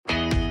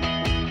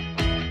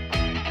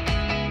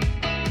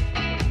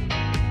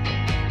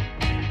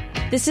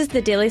This is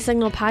the Daily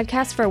Signal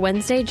podcast for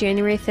Wednesday,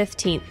 January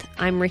 15th.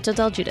 I'm Rachel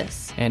Del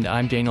Giudice. And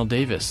I'm Daniel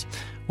Davis.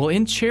 Well,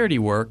 in charity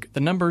work, the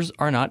numbers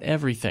are not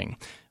everything.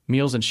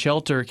 Meals and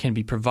shelter can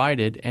be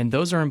provided, and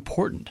those are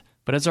important.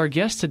 But as our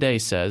guest today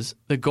says,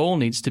 the goal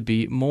needs to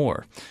be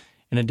more.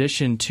 In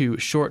addition to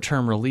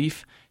short-term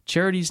relief,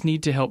 charities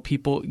need to help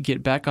people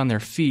get back on their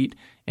feet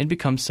and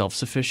become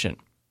self-sufficient.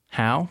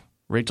 How?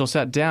 Rachel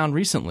sat down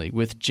recently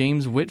with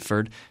James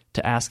Whitford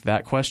to ask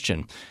that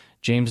question.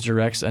 James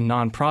directs a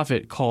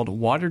nonprofit called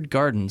Watered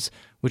Gardens,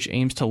 which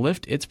aims to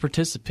lift its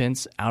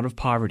participants out of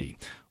poverty.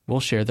 We'll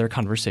share their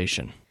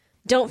conversation.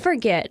 Don't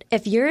forget,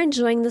 if you're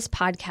enjoying this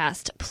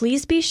podcast,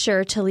 please be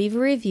sure to leave a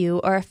review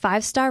or a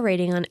 5-star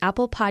rating on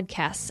Apple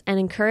Podcasts and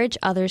encourage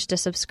others to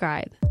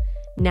subscribe.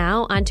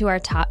 Now, on to our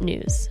top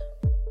news.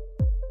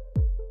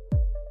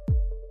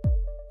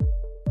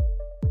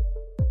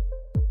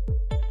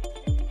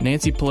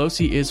 Nancy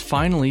Pelosi is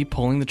finally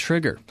pulling the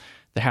trigger.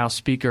 The House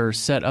Speaker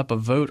set up a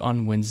vote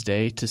on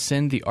Wednesday to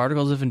send the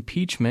articles of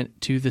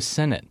impeachment to the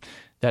Senate.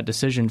 That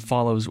decision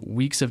follows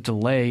weeks of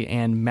delay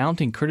and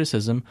mounting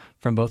criticism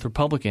from both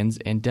Republicans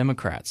and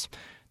Democrats.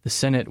 The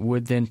Senate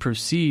would then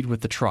proceed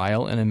with the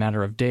trial in a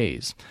matter of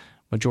days.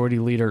 Majority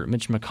Leader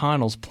Mitch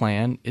McConnell's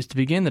plan is to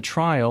begin the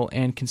trial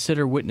and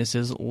consider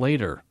witnesses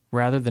later,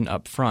 rather than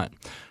up front.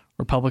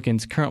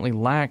 Republicans currently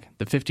lack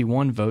the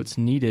 51 votes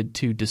needed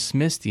to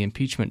dismiss the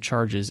impeachment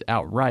charges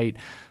outright,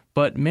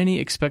 but many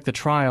expect the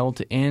trial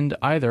to end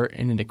either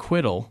in an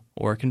acquittal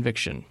or a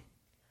conviction.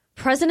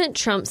 President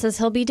Trump says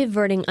he'll be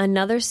diverting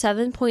another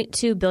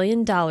 $7.2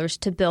 billion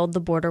to build the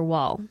border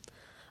wall.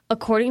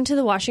 According to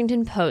the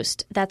Washington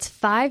Post, that's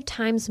 5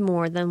 times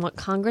more than what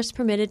Congress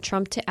permitted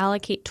Trump to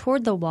allocate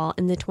toward the wall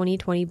in the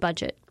 2020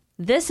 budget.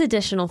 This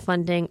additional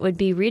funding would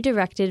be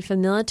redirected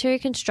from military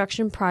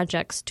construction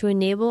projects to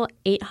enable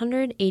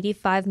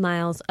 885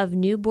 miles of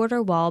new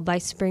border wall by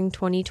spring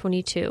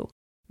 2022.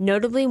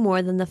 Notably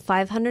more than the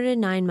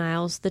 509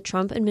 miles the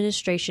Trump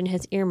administration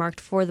has earmarked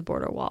for the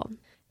border wall.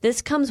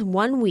 This comes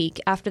 1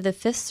 week after the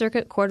Fifth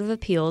Circuit Court of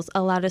Appeals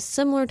allowed a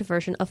similar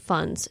diversion of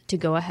funds to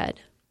go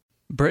ahead.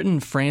 Britain,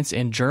 France,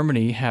 and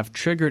Germany have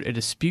triggered a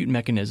dispute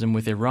mechanism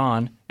with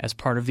Iran as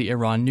part of the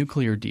Iran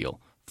nuclear deal,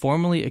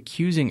 formally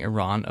accusing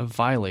Iran of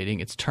violating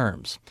its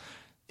terms.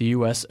 The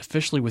U.S.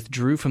 officially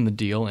withdrew from the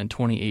deal in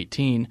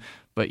 2018,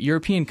 but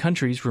European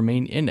countries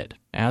remain in it,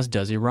 as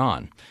does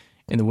Iran.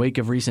 In the wake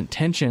of recent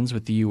tensions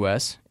with the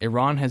U.S.,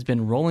 Iran has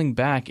been rolling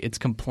back its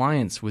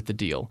compliance with the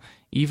deal,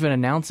 even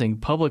announcing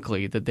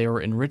publicly that they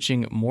were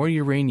enriching more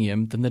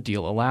uranium than the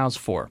deal allows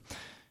for.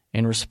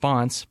 In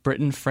response,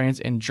 Britain, France,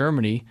 and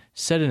Germany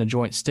said in a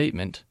joint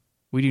statement,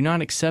 "We do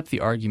not accept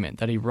the argument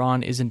that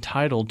Iran is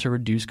entitled to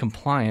reduce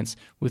compliance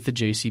with the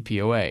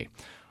JCPOA.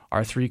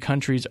 Our 3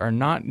 countries are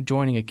not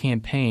joining a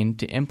campaign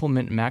to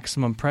implement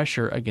maximum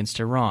pressure against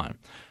Iran.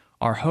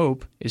 Our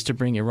hope is to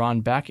bring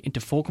Iran back into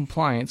full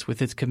compliance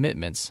with its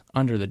commitments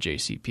under the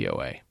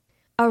JCPOA."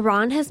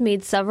 Iran has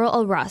made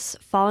several arrests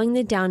following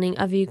the downing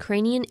of a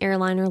Ukrainian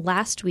airliner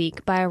last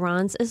week by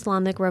Iran's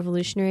Islamic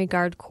Revolutionary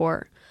Guard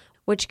Corps,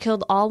 which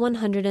killed all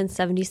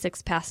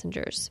 176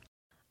 passengers.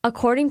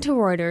 According to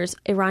Reuters,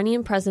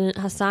 Iranian President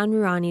Hassan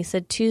Rouhani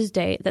said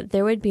Tuesday that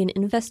there would be an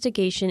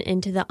investigation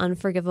into the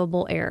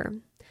unforgivable error.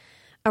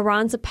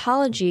 Iran's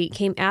apology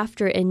came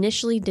after it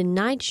initially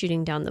denied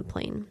shooting down the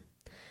plane.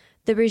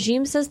 The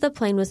regime says the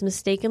plane was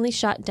mistakenly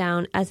shot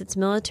down as its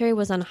military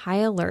was on high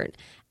alert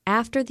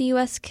after the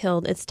U.S.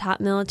 killed its top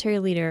military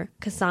leader,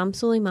 Qasem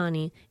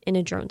Soleimani, in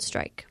a drone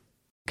strike.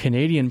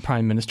 Canadian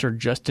Prime Minister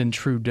Justin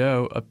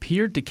Trudeau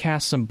appeared to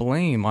cast some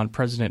blame on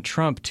President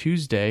Trump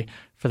Tuesday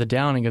for the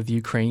downing of the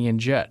Ukrainian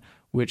jet,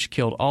 which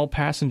killed all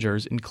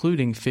passengers,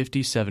 including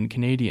 57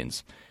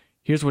 Canadians.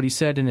 Here's what he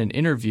said in an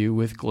interview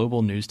with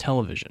Global News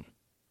Television.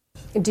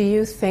 Do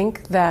you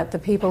think that the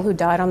people who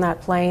died on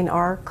that plane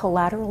are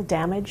collateral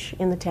damage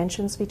in the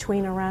tensions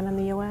between Iran and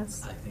the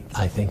U.S.?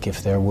 I think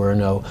if there were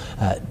no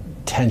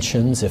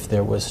tensions, if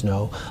there was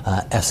no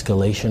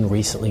escalation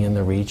recently in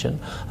the region,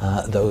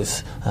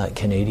 those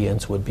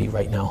Canadians would be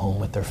right now home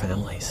with their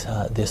families.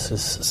 This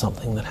is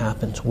something that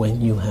happens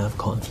when you have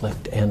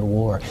conflict and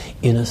war.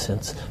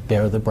 Innocents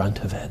bear the brunt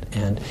of it,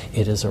 and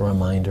it is a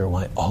reminder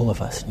why all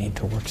of us need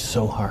to work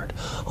so hard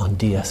on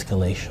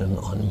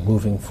de-escalation, on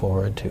moving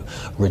forward to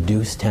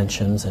reduce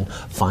tensions and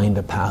find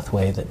a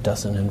pathway that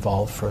doesn't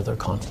involve further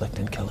conflict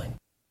and killing.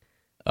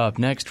 Up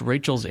next,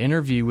 Rachel's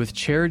interview with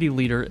charity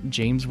leader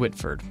James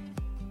Whitford.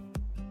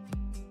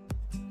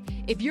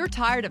 If you're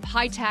tired of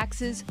high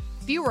taxes,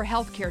 fewer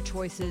healthcare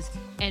choices,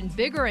 and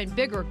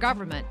bigger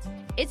government,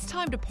 it's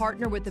time to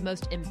partner with the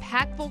most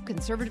impactful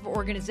conservative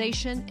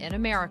organization in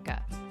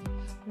America.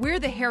 We're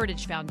the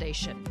Heritage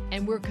Foundation,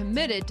 and we're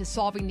committed to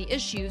solving the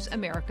issues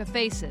America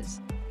faces.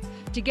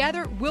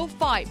 Together, we'll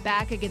fight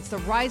back against the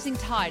rising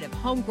tide of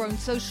homegrown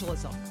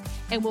socialism,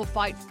 and we'll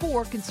fight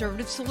for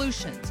conservative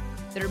solutions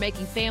that are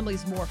making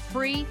families more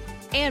free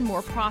and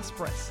more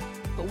prosperous.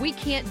 But we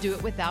can't do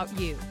it without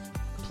you.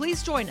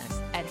 Please join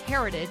us at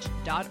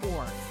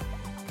heritage.org.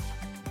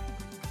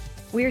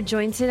 We are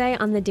joined today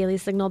on the Daily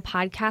Signal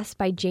podcast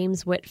by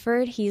James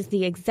Whitford. He's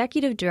the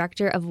executive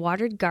director of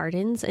Watered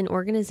Gardens, an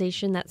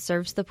organization that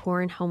serves the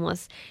poor and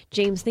homeless.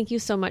 James, thank you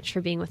so much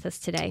for being with us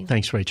today.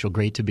 Thanks, Rachel.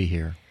 Great to be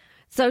here.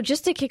 So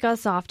just to kick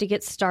us off, to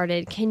get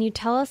started, can you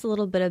tell us a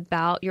little bit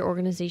about your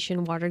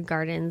organization, Watered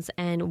Gardens,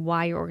 and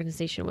why your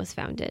organization was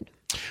founded?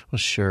 Well,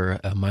 sure.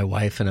 My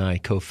wife and I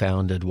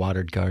co-founded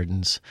Watered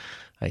Gardens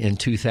in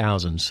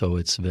 2000, so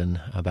it's been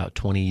about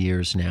 20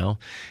 years now,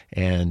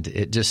 and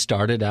it just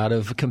started out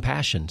of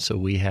compassion. So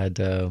we had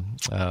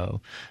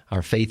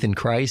our faith in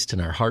Christ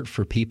and our heart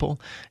for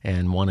people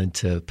and wanted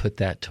to put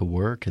that to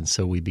work, and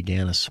so we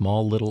began a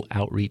small little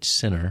outreach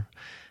center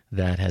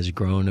that has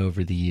grown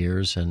over the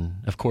years, and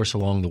of course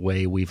along the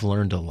way we've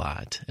learned a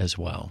lot as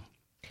well.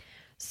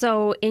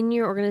 So in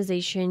your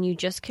organization, you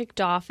just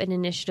kicked off an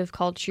initiative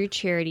called True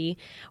Charity,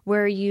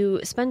 where you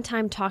spend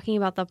time talking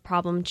about the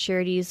problem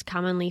charities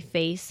commonly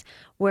face,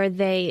 where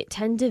they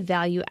tend to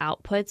value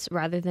outputs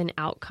rather than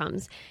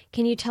outcomes.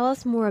 Can you tell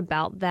us more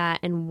about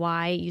that and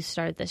why you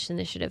started this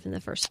initiative in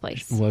the first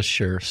place? Well,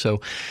 sure.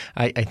 So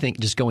I think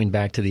just going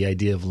back to the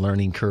idea of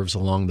learning curves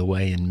along the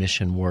way in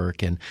mission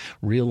work and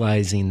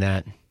realizing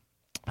that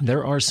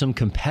there are some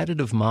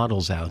competitive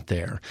models out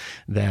there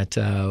that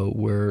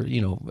where,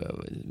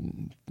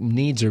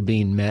 needs are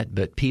being met,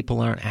 but people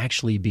aren't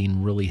actually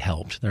being really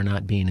helped. They're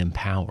not being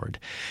empowered.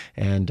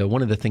 And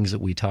one of the things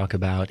that we talk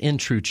about in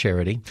True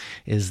Charity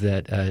is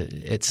that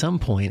at some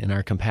point in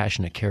our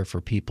compassionate care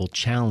for people,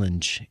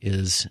 challenge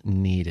is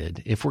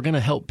needed. If we're going to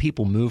help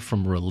people move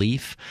from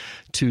relief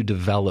to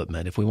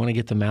development, if we want to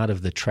get them out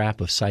of the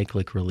trap of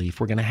cyclic relief,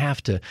 we're going to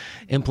have to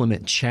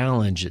implement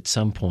challenge at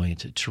some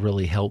point to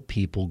really help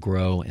people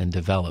grow and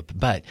develop.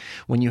 But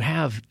when you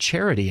have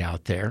charity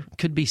out there, it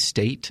could be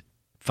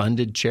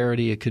state-funded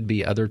charity, it could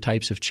be other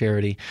types of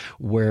charity,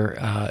 where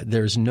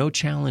there's no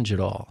challenge at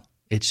all.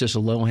 It's just a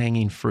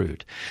low-hanging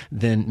fruit.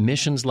 Then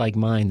missions like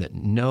mine that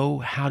know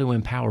how to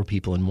empower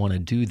people and want to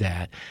do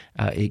that,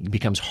 it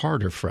becomes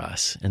harder for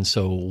us. And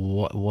so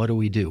what do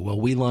we do?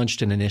 Well, we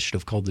launched an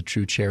initiative called the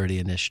True Charity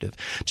Initiative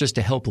just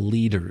to help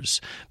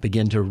leaders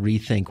begin to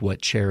rethink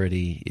what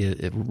charity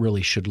it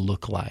really should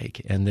look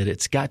like, and that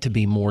it's got to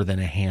be more than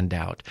a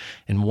handout.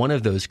 And one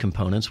of those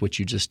components, which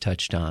you just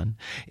touched on,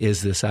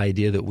 is this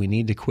idea that we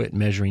need to quit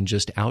measuring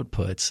just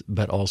outputs,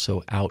 but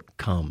also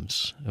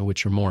outcomes,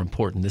 which are more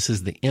important. This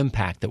is the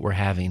impact that we're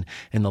having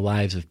in the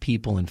lives of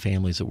people and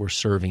families that we're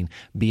serving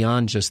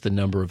beyond just the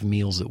number of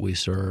meals that we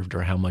served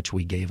or how much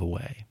we gave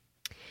away.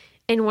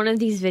 In one of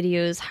these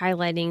videos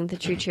highlighting the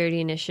True Charity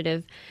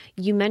Initiative,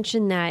 you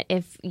mentioned that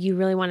if you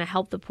really want to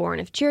help the poor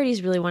and if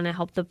charities really want to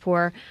help the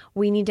poor,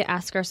 we need to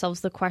ask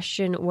ourselves the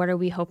question, what are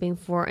we hoping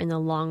for in the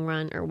long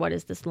run, or what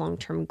is this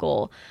long-term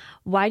goal?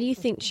 Why do you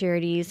think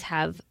charities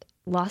have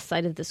lost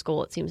sight of this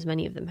goal? It seems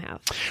many of them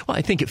have. Well,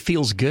 I think it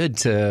feels good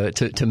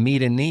to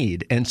meet a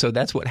need, and so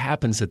that's what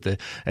happens at the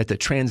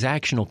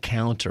transactional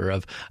counter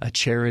of a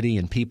charity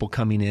and people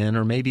coming in,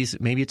 or maybe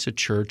it's a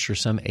church or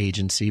some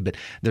agency, but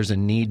there's a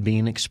need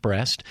being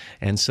expressed,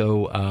 and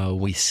so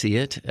we see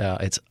it.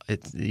 It's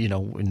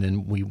and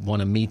then we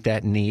want to meet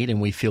that need,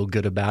 and we feel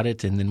good about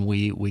it, and then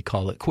we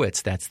call it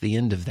quits. That's the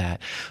end of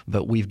that.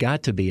 But we've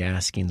got to be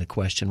asking the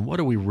question: what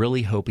are we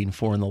really hoping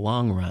for in the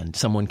long run?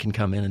 Someone can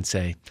come in and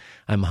say,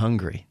 "I'm hungry."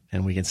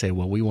 And we can say,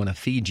 well, we want to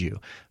feed you.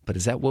 But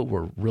is that what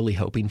we're really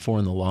hoping for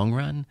in the long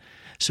run?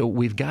 So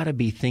we've got to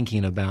be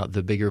thinking about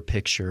the bigger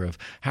picture of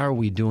how are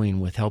we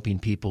doing with helping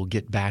people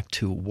get back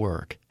to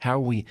work? How are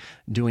we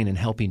doing in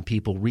helping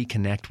people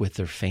reconnect with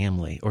their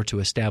family or to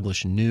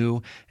establish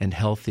new and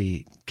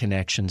healthy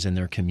connections in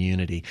their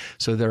community?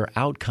 So there are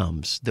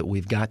outcomes that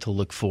we've got to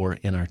look for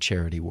in our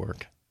charity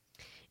work.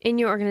 In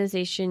your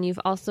organization, you've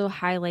also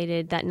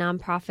highlighted that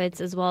nonprofits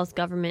as well as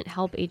government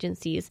help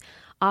agencies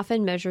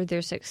often measure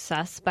their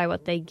success by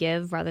what they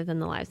give rather than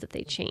the lives that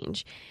they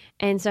change.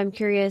 And so I'm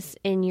curious,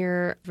 in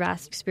your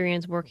vast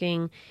experience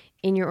working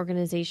in your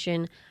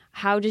organization,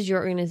 how does your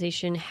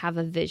organization have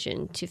a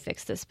vision to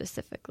fix this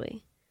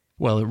specifically?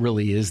 Well, it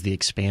really is the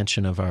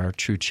expansion of our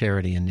True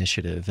Charity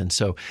Initiative. And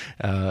so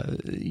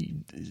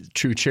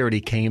True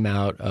Charity came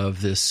out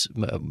of this,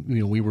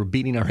 we were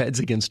beating our heads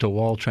against a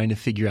wall trying to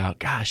figure out,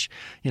 gosh,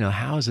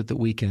 how is it that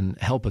we can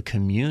help a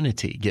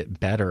community get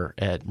better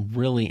at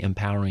really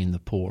empowering the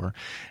poor?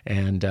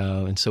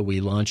 And so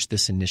we launched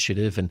this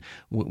initiative, and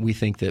we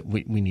think that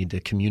we need to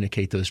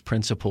communicate those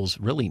principles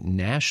really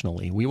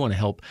nationally. We want to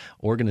help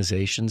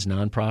organizations,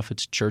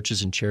 nonprofits,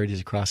 churches, and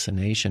charities across the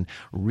nation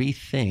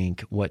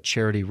rethink what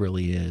charity really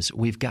is.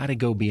 We've got to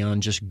go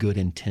beyond just good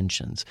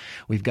intentions.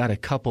 We've got to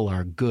couple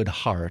our good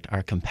heart,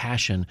 our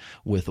compassion,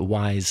 with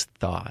wise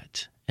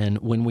thought. And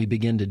when we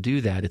begin to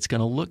do that, it's going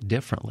to look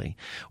differently.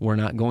 We're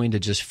not going to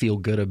just feel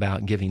good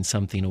about giving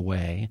something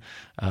away.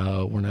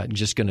 We're not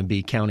just going to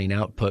be counting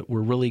output.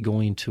 We're really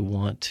going to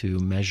want to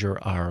measure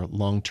our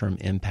long-term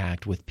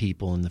impact with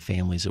people and the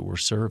families that we're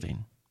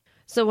serving.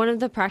 So one of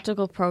the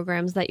practical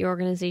programs that your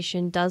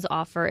organization does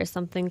offer is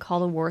something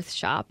called a Worth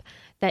Shop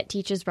that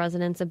teaches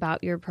residents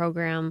about your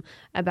program,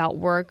 about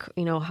work,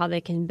 how they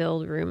can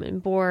build room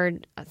and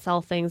board,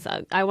 sell things.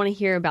 I want to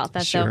hear about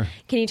that. Sure. So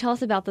can you tell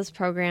us about this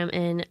program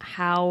and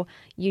how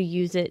you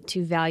use it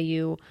to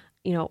value,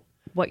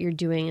 what you're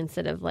doing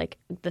instead of like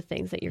the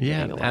things that you're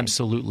giving away? Yeah,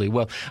 absolutely.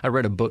 Well, I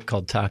read a book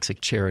called Toxic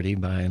Charity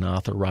by an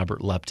author,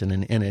 Robert Lupton,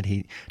 and in it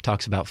he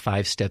talks about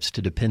 5 steps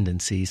to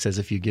dependency. He says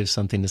if you give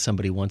something to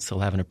somebody once,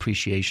 they'll have an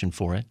appreciation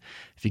for it.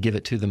 If you give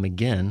it to them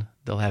again,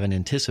 they'll have an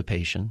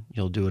anticipation.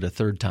 You'll do it a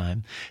 3rd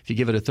time. If you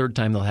give it a 3rd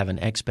time, they'll have an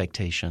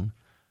expectation.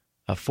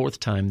 A 4th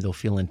time, they'll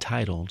feel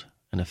entitled.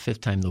 And a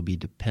 5th time, they'll be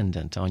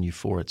dependent on you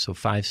for it. So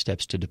 5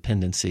 steps to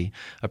dependency: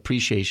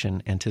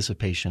 appreciation,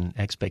 anticipation,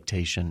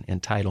 expectation,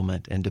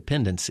 entitlement, and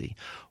dependency.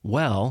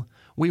 Well,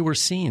 we were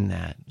seeing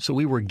that. So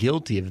we were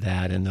guilty of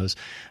that in those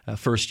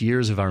first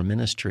years of our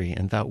ministry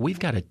and thought we've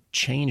got to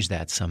change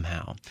that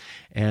somehow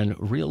and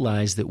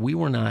realize that we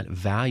were not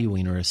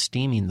valuing or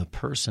esteeming the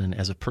person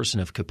as a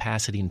person of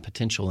capacity and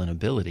potential and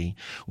ability.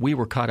 We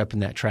were caught up in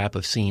that trap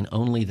of seeing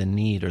only the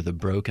need or the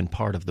broken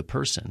part of the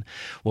person.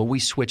 Well, we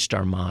switched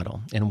our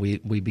model and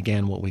we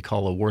began what we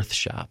call a Worth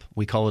Shop.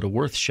 We call it a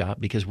Worth Shop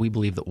because we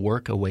believe that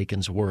work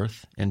awakens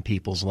worth in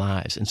people's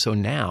lives. And so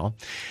now,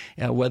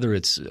 whether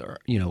it's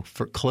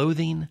for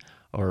clothing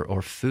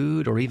or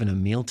food or even a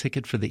meal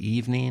ticket for the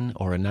evening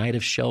or a night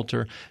of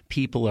shelter,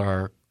 people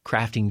are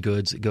crafting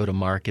goods that go to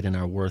market in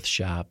our Worth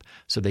Shop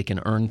so they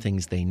can earn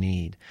things they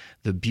need.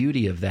 The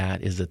beauty of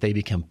that is that they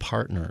become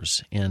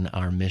partners in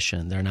our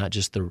mission. They're not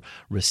just the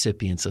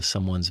recipients of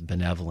someone's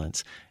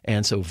benevolence.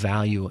 And so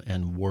value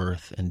and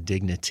worth and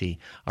dignity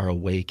are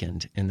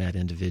awakened in that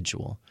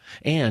individual.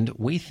 And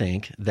we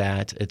think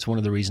that it's one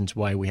of the reasons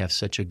why we have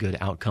such a good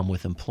outcome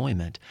with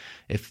employment.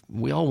 If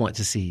we all want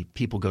to see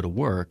people go to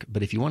work,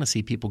 but if you want to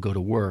see people go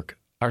to work,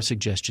 our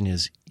suggestion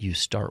is you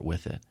start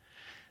with it.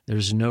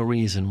 There's no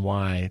reason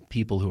why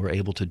people who are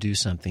able to do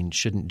something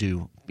shouldn't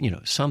do,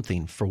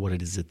 something for what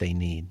it is that they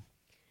need.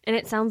 And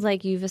it sounds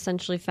like you've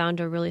essentially found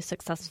a really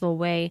successful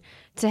way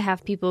to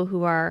have people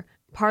who are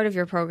part of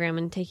your program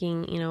and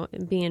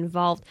being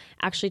involved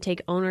actually take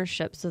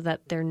ownership so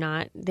that they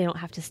don't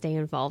have to stay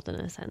involved in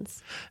a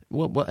sense.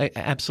 Well,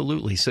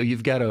 absolutely. So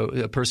you've got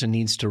a person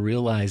needs to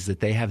realize that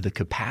they have the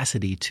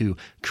capacity to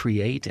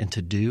create and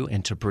to do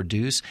and to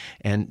produce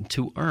and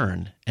to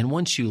earn. And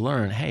once you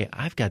learn, hey,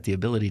 I've got the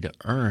ability to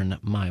earn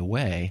my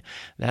way,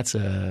 that's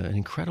an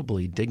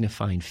incredibly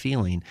dignifying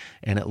feeling,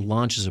 and it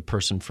launches a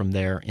person from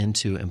there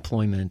into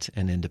employment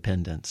and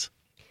independence.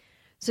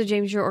 So,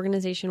 James, your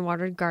organization,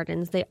 Watered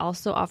Gardens, they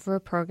also offer a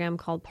program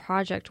called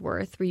Project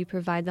Worth, where you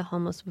provide the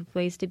homeless with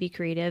ways to be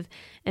creative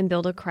and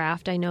build a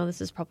craft. I know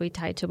this is probably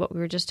tied to what we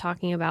were just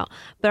talking about,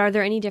 but are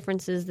there any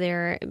differences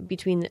there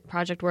between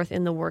Project Worth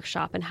and the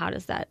workshop, and how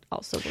does that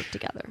also work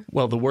together?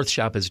 Well, the Worth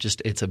Shop is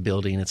it's a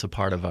building. It's a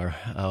part of our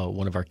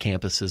one of our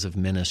campuses of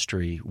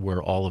ministry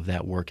where all of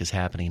that work is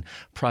happening.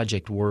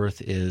 Project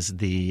Worth is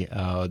the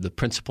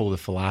principle, the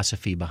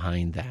philosophy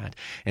behind that.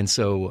 And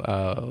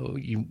so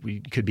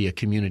you could be a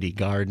community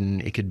garden.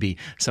 It could be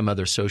some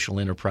other social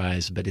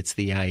enterprise, but it's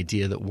the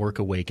idea that work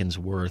awakens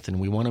worth. And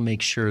we want to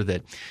make sure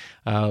that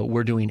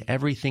we're doing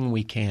everything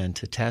we can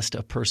to test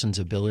a person's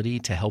ability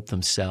to help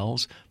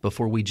themselves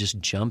before we just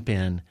jump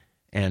in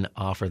and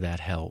offer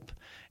that help.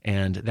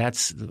 And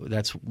that's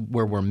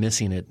where we're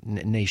missing it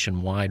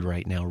nationwide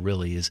right now,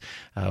 really, is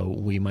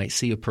we might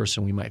see a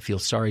person, we might feel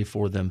sorry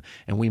for them,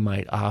 and we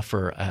might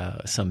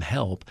offer some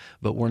help,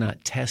 but we're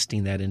not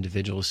testing that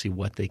individual to see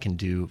what they can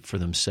do for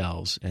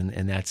themselves.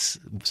 And that's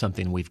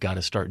something we've got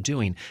to start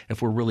doing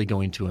if we're really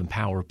going to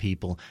empower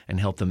people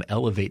and help them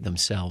elevate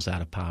themselves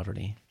out of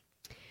poverty.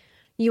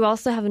 You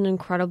also have an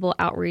incredible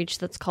outreach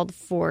that's called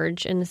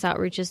Forge, and this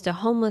outreach is to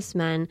homeless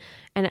men,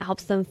 and it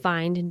helps them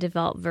find and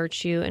develop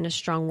virtue and a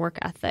strong work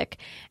ethic.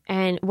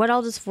 And what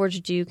all does Forge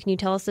do? Can you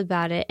tell us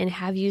about it? And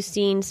have you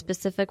seen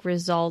specific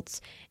results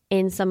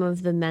in some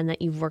of the men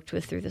that you've worked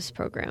with through this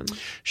program?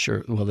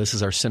 Sure. Well, this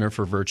is our Center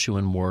for Virtue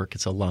and Work.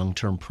 It's a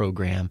long-term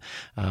program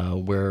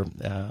where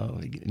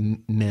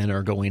men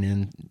are going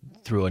in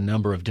through a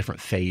number of different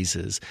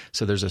phases.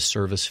 So there's a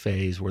service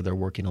phase where they're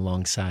working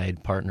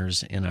alongside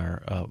partners in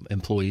our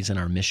employees in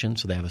our mission,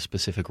 so they have a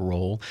specific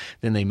role.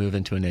 Then they move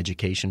into an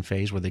education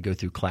phase where they go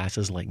through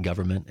classes like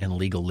government and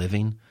legal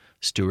living,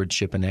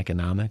 stewardship and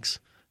economics,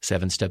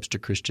 7 Steps to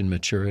Christian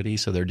Maturity.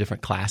 So there are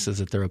different classes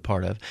that they're a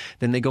part of.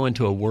 Then they go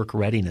into a work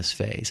readiness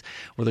phase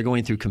where they're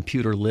going through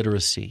computer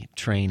literacy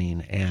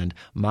training and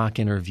mock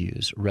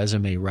interviews,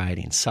 resume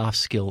writing, soft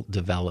skill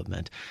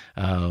development,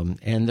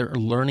 and they're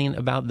learning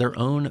about their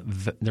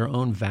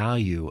own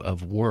value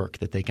of work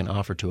that they can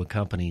offer to a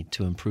company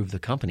to improve the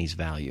company's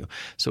value.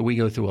 So we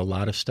go through a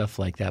lot of stuff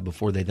like that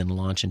before they then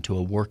launch into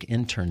a work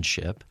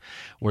internship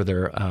where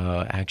they're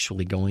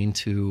actually going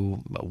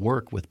to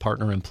work with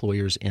partner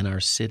employers in our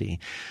city.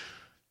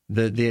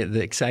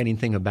 The exciting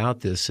thing about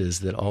this is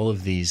that all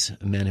of these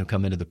men who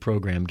come into the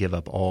program give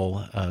up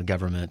all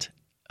government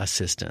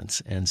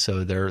assistance, and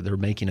so they're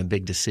making a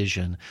big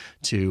decision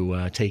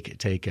to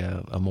take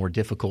a more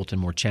difficult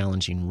and more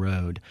challenging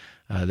road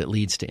that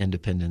leads to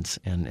independence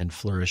and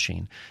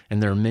flourishing.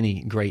 And there are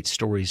many great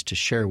stories to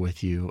share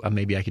with you.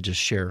 Maybe I could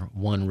just share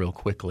one real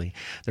quickly.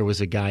 There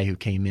was a guy who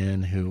came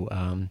in who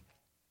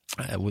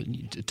a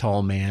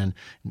tall man,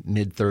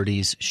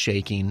 mid-30s,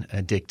 shaking,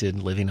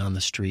 addicted, living on the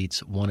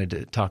streets, wanted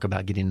to talk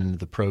about getting into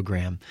the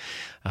program.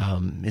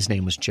 His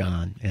name was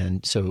John.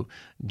 And so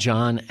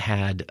John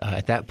had,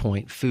 at that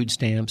point, food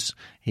stamps.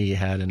 He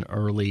had an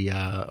early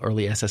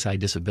SSI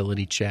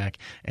disability check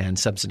and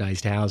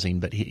subsidized housing,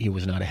 but he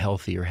was not a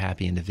healthy or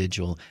happy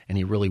individual, and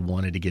he really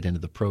wanted to get into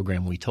the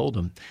program. We told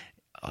him,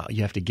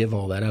 you have to give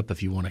all that up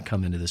if you want to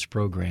come into this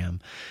program.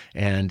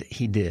 And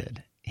he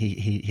did.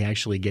 He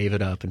actually gave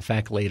it up. In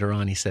fact, later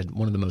on, he said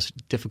one of the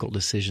most difficult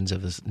decisions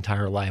of his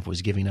entire life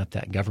was giving up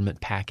that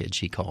government package,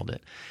 he called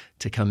it,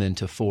 to come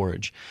into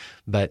Forge.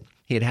 But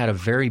he had had a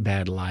very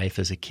bad life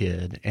as a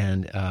kid,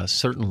 and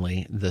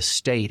certainly the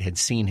state had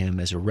seen him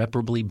as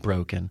irreparably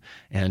broken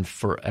and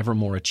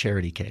forevermore a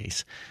charity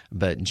case.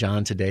 But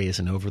John today is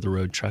an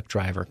over-the-road truck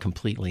driver,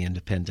 completely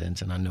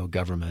independent and on no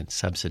government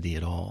subsidy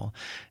at all.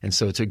 And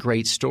so it's a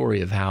great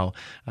story of how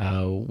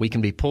we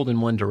can be pulled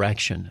in one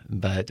direction,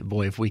 but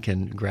boy, if we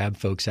can grab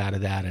folks out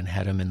of that and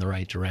head them in the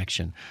right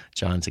direction,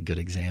 John's a good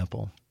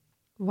example.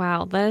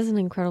 Wow, that is an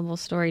incredible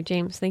story,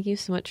 James. Thank you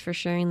so much for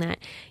sharing that.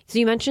 So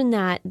you mentioned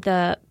that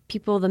the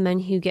men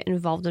who get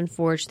involved in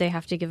Forge, they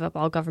have to give up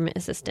all government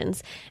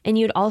assistance. And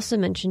you'd also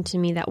mentioned to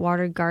me that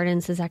Watered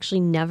Gardens has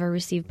actually never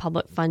received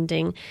public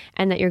funding,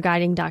 and that your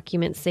guiding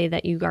documents say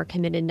that you are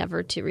committed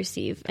never to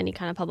receive any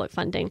kind of public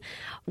funding.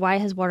 Why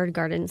has Watered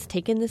Gardens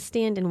taken this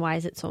stand, and why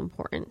is it so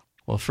important?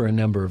 Well, for a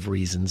number of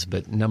reasons,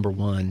 but number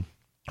one,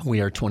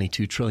 we are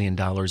 $22 trillion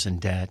in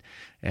debt.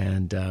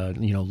 And,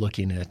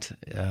 looking at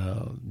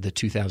the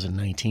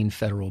 2019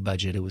 federal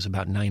budget, it was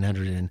about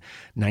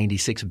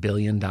 $996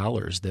 billion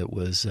that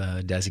was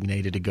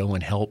designated to go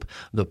and help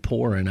the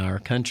poor in our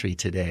country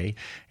today.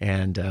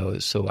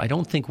 And so I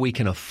don't think we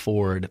can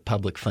afford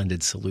public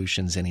funded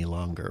solutions any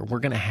longer. We're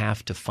going to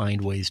have to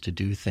find ways to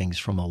do things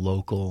from a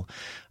local,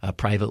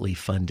 privately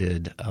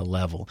funded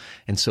level.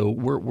 And so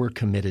we're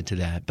committed to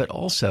that. But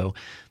also,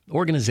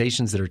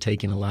 organizations that are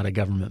taking a lot of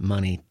government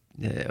money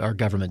are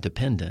government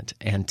dependent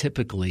and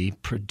typically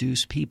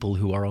produce people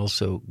who are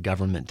also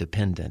government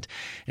dependent.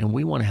 And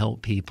we want to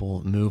help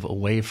people move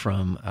away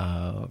from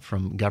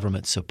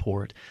government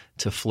support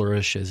to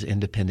flourish as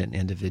independent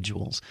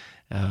individuals.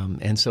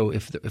 And so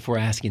if we're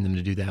asking them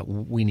to do that,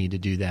 we need to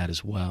do that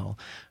as well.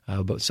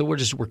 So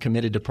we're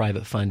committed to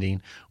private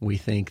funding. We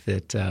think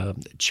that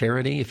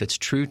charity, if it's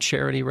true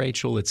charity,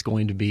 Rachel, it's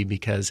going to be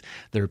because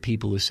there are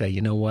people who say,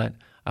 you know what,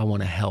 I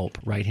want to help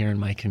right here in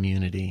my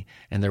community,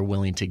 and they're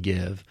willing to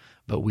give.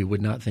 But we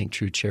would not think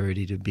true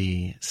charity to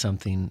be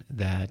something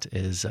that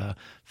is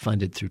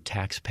funded through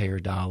taxpayer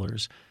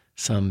dollars.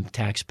 Some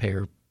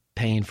taxpayer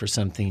paying for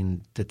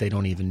something that they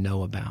don't even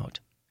know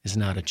about is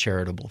not a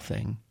charitable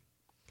thing.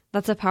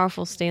 That's a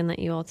powerful stand that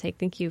you all take.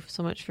 Thank you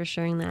so much for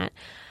sharing that.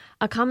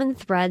 A common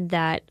thread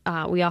that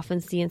we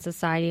often see in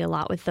society a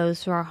lot with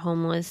those who are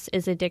homeless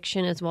is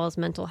addiction as well as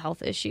mental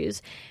health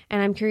issues.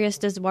 And I'm curious,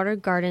 does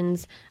Watered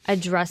Gardens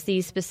address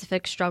these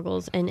specific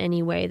struggles in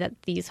any way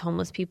that these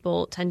homeless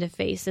people tend to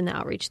face in the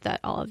outreach that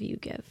all of you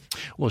give?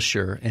 Well,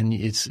 sure. And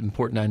it's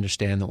important to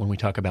understand that when we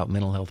talk about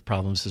mental health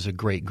problems, there's a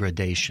great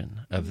gradation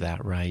of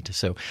that, right?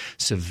 So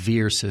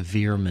severe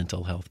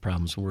mental health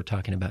problems, when we're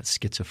talking about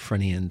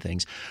schizophrenia and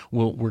things,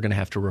 we're going to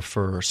have to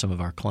refer some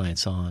of our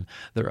clients on.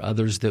 There are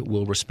others that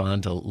will respond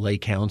to lay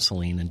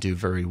counseling and do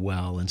very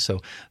well, and so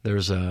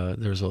there's a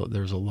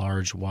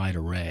large, wide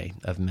array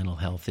of mental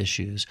health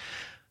issues.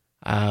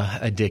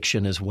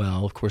 Addiction as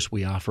well. Of course,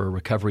 we offer a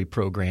recovery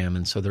program,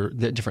 and so there are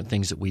different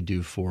things that we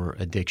do for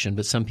addiction,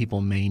 but some people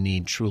may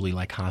need truly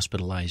like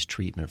hospitalized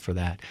treatment for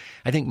that.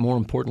 I think more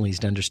importantly is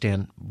to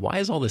understand, why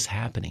is all this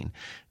happening?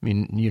 I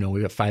mean,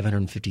 we've got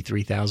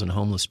 553,000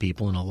 homeless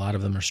people, and a lot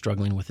of them are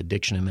struggling with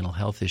addiction and mental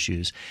health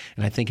issues.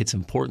 And I think it's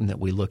important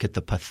that we look at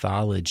the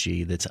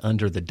pathology that's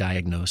under the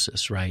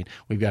diagnosis, right?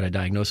 We've got a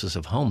diagnosis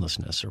of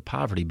homelessness or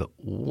poverty, but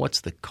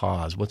what's the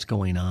cause? What's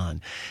going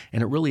on?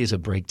 And it really is a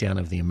breakdown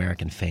of the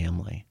American family.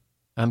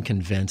 I'm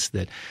convinced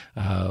that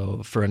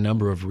for a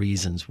number of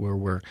reasons where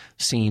we're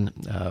seeing,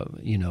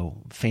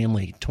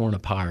 family torn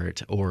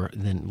apart, or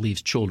then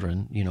leaves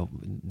children,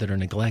 that are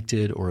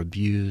neglected or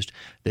abused,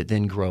 that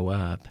then grow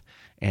up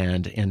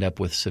and end up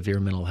with severe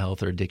mental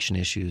health or addiction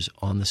issues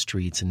on the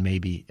streets and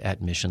maybe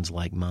at missions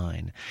like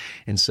mine.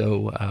 And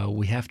so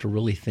we have to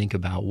really think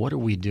about, what are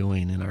we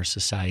doing in our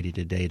society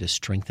today to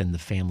strengthen the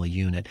family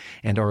unit?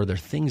 And are there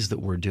things that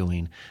we're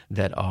doing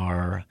that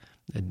are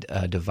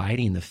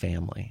dividing the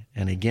family?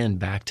 And again,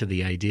 back to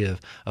the idea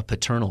of a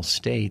paternal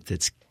state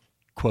that's,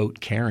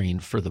 quote, caring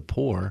for the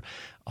poor,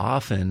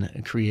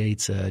 often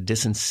creates a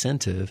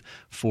disincentive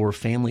for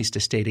families to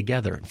stay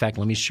together. In fact,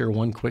 let me share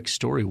one quick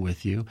story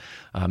with you.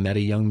 I met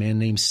a young man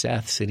named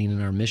Seth sitting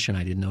in our mission.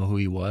 I didn't know who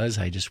he was.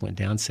 I just went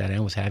down, sat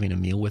down, was having a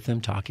meal with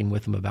him, talking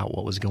with him about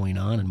what was going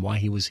on and why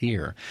he was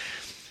here.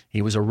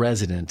 He was a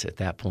resident at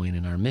that point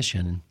in our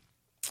mission,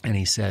 and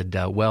he said,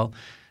 well,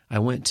 I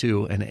went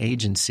to an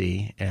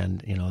agency,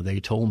 and they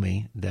told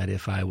me that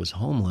if I was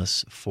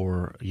homeless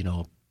for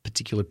a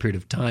particular period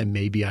of time,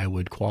 maybe I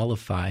would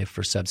qualify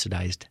for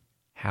subsidized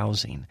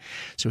housing.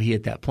 So he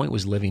at that point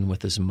was living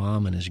with his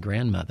mom and his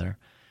grandmother,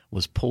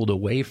 was pulled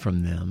away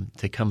from them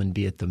to come and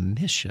be at the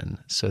mission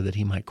so that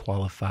he might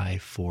qualify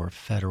for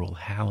federal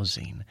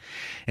housing.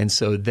 And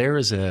so there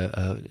is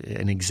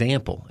an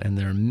example, and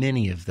there are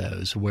many of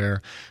those,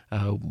 where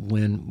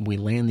when we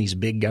land these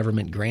big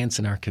government grants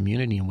in our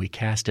community and we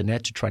cast a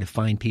net to try to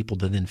find people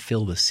to then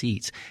fill the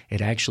seats, it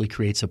actually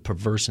creates a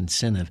perverse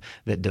incentive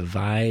that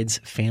divides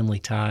family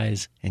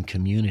ties and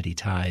community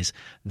ties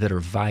that are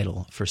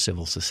vital for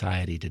civil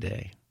society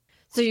today.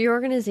 So your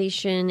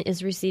organization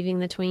is receiving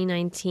the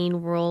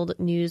 2019 World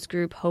News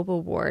Group Hope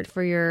Award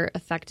for your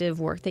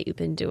effective work that you've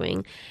been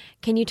doing.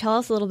 Can you tell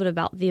us a little bit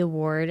about the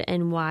award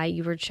and why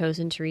you were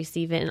chosen to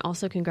receive it? And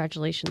also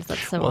congratulations.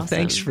 That's so awesome. Well,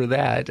 thanks for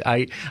that.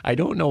 I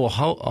don't know a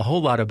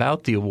whole lot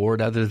about the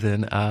award other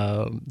than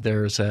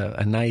there's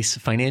a nice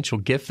financial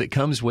gift that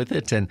comes with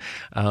it. And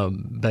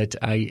but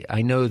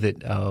I know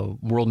that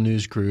World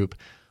News Group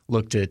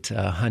looked at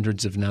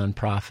hundreds of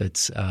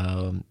nonprofits.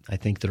 I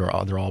think they're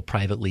all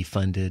privately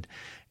funded,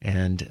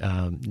 and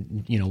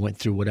went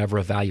through whatever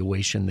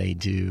evaluation they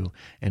do,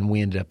 and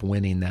we ended up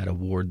winning that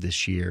award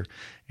this year.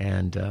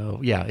 And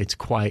it's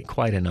quite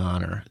an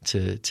honor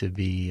to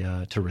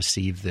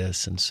receive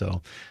this, and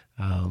so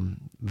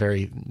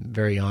very,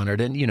 very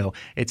honored. And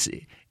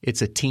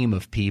it's a team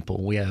of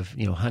people. We have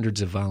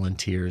hundreds of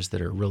volunteers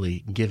that are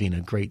really giving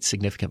a great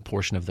significant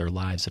portion of their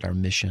lives at our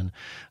mission,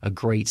 a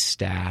great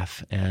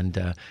staff,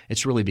 and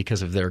it's really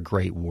because of their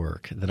great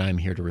work that I'm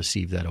here to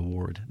receive that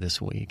award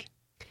this week.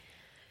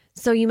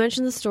 So you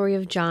mentioned the story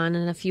of John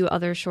and a few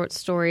other short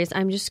stories.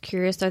 I'm just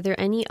curious, are there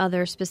any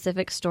other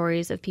specific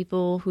stories of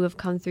people who have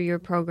come through your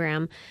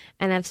program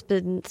and have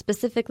been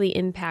specifically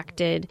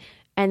impacted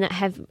and that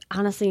have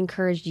honestly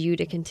encouraged you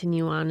to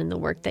continue on in the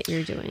work that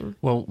you're doing?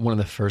 Well, one of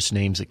the first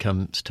names that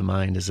comes to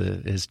mind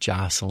is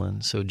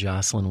Jocelyn. So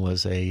Jocelyn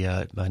was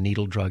a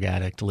needle drug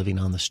addict living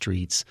on the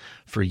streets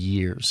for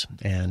years,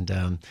 and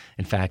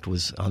in fact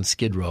was on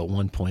Skid Row at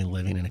one point,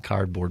 living in a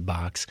cardboard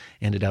box.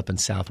 Ended up in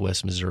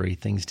Southwest Missouri.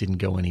 Things didn't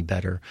go any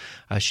better.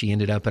 She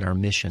ended up at our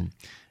mission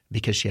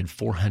because she had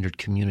 400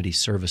 community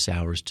service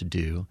hours to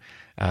do.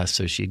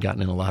 So she had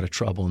gotten in a lot of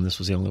trouble, and this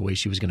was the only way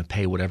she was going to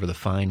pay whatever the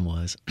fine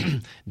was.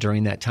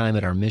 During that time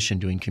at our mission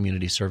doing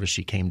community service,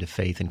 she came to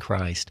faith in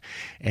Christ,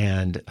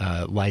 and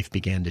life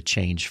began to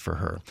change for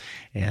her.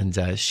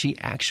 And she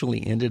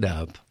actually ended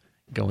up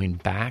going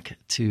back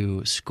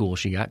to school.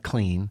 She got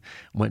clean,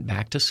 went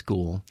back to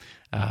school,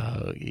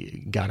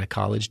 got a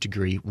college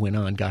degree, went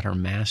on, got her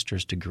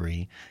master's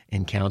degree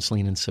in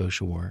counseling and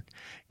social work,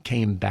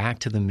 came back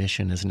to the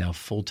mission, is now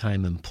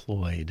full-time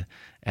employed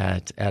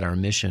at our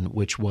mission,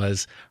 which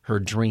was her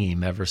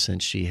dream ever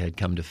since she had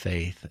come to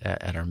faith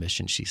at our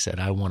mission. She said,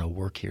 I want to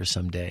work here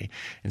someday.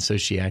 And so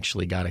she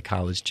actually got a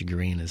college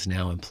degree and is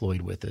now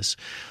employed with us.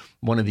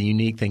 One of the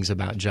unique things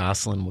about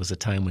Jocelyn was a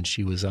time when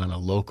she was on a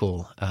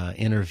local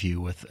interview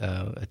with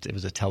it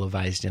was a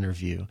televised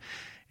interview,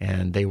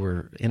 and they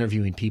were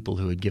interviewing people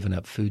who had given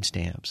up food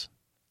stamps.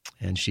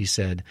 And she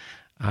said,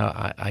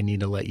 I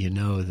need to let you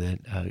know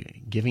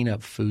that giving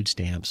up food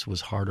stamps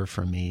was harder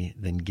for me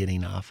than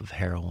getting off of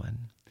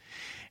heroin.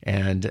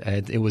 And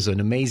it was an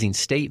amazing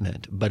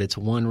statement, but it's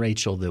one,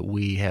 Rachel, that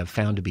we have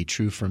found to be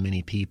true for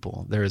many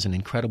people. There is an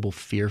incredible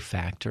fear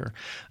factor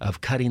of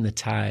cutting the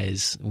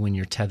ties when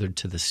you're tethered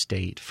to the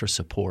state for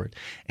support,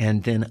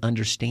 and then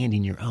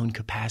understanding your own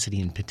capacity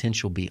and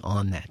potential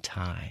beyond that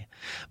tie.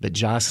 But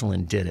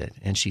Jocelyn did it,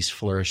 and she's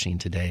flourishing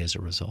today as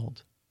a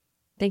result.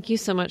 Thank you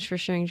so much for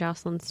sharing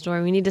Jocelyn's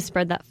story. We need to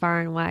spread that far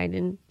and wide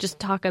and just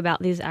talk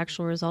about these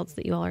actual results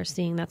that you all are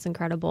seeing. That's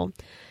incredible.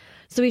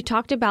 So we've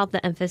talked about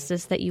the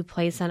emphasis that you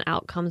place on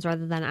outcomes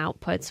rather than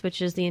outputs,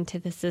 which is the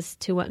antithesis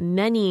to what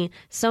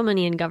so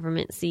many in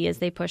government see as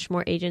they push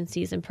more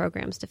agencies and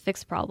programs to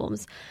fix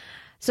problems.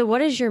 So what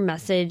is your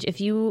message?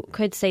 If you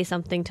could say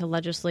something to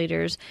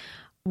legislators,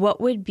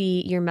 what would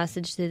be your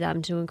message to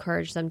them to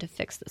encourage them to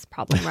fix this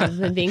problem rather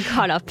than being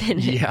caught up in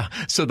it? Yeah.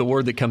 So the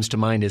word that comes to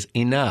mind is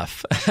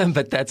enough,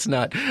 but that's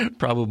not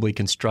probably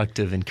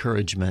constructive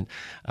encouragement.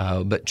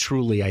 But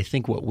truly, I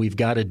think what we've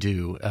got to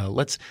do,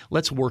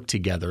 let's work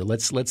together.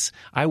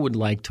 I would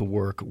like to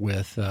work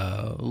with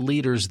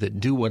leaders that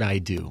do what I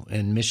do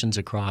in missions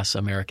across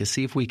America.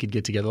 See if we could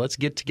get together. Let's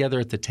get together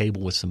at the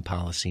table with some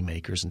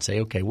policymakers and say,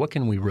 okay, what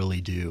can we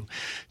really do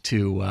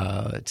to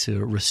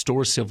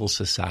restore civil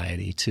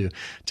society, to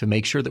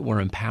make sure that we're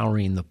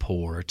empowering the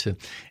poor,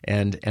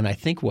 and I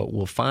think what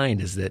we'll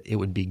find is that it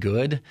would be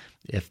good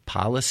if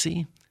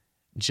policy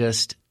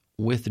just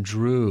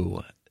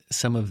withdrew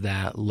some of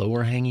that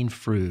lower-hanging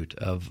fruit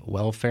of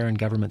welfare and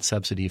government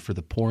subsidy for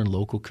the poor in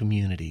local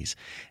communities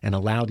and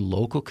allowed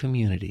local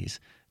communities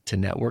to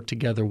network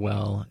together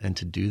well and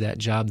to do that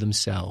job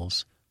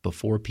themselves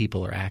before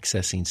people are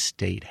accessing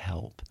state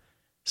help.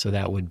 So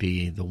that would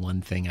be the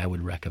one thing I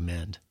would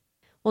recommend.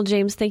 Well,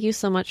 James, thank you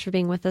so much for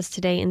being with us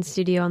today in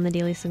studio on the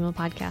Daily Signal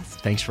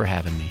podcast. Thanks for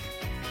having me.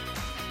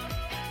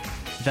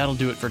 That'll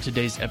do it for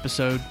today's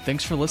episode.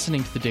 Thanks for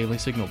listening to the Daily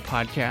Signal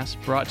podcast,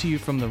 brought to you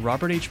from the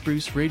Robert H.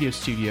 Bruce Radio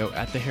Studio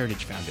at the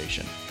Heritage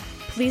Foundation.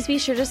 Please be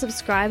sure to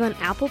subscribe on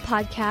Apple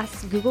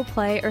Podcasts, Google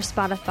Play, or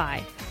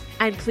Spotify.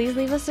 And please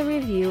leave us a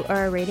review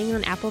or a rating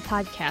on Apple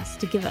Podcasts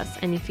to give us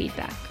any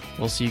feedback.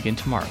 We'll see you again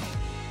tomorrow.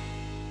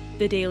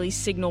 The Daily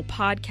Signal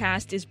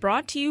podcast is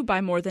brought to you by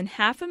more than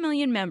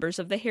 500,000 members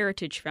of the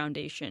Heritage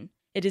Foundation.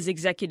 It is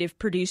executive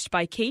produced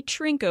by Kate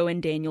Trinko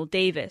and Daniel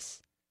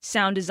Davis.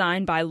 Sound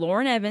design by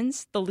Lauren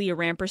Evans, Thalia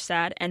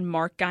Rampersad, and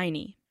Mark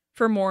Guiney.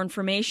 For more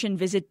information,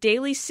 visit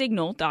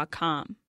dailysignal.com.